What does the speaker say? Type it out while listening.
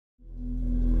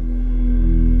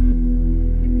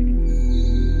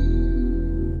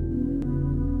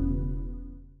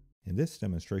this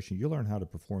demonstration, you'll learn how to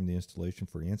perform the installation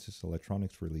for Ansys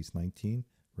Electronics Release 19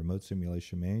 Remote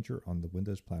Simulation Manager on the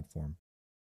Windows platform.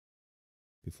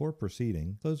 Before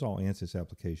proceeding, close all Ansys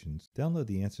applications, download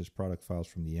the Ansys product files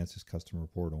from the Ansys customer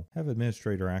portal, have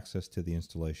administrator access to the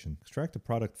installation, extract the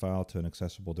product file to an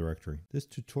accessible directory. This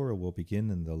tutorial will begin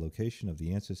in the location of the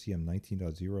Ansys EM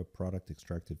 19.0 product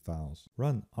extracted files.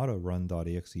 Run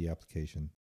autorun.exe application.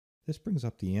 This brings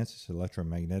up the Ansys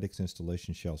Electromagnetics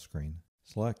installation shell screen.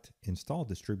 Select Install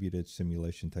Distributed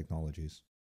Simulation Technologies.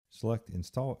 Select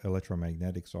Install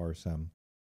Electromagnetics RSM.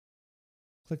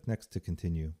 Click Next to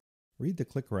continue. Read the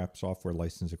ClickWrap software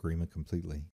license agreement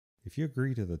completely. If you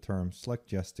agree to the terms,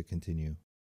 select Yes to continue.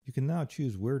 You can now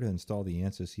choose where to install the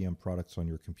Ansys EM products on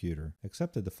your computer.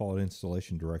 Accept the default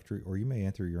installation directory, or you may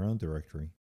enter your own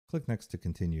directory. Click Next to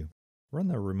continue. Run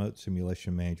the Remote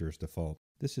Simulation Manager as default.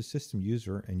 This is system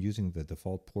user and using the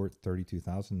default port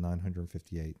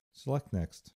 32958. Select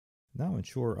Next. Now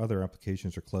ensure other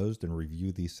applications are closed and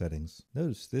review these settings.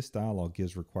 Notice this dialog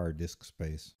gives required disk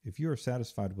space. If you are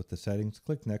satisfied with the settings,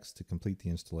 click Next to complete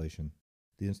the installation.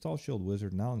 The Install Shield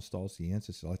wizard now installs the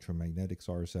Ansys Electromagnetics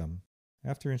RSM.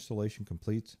 After installation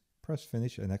completes, press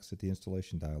Finish and exit the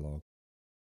installation dialog.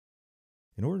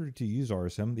 In order to use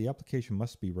RSM, the application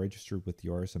must be registered with the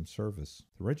RSM service.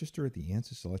 To register the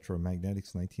Ansys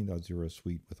Electromagnetics 19.0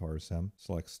 suite with RSM,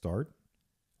 select Start,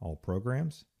 All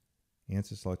Programs,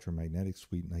 Ansys Electromagnetics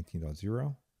Suite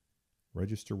 19.0,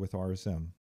 Register with RSM.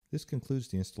 This concludes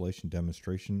the installation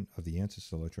demonstration of the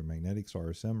Ansys Electromagnetics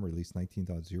RSM Release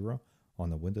 19.0 on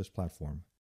the Windows platform.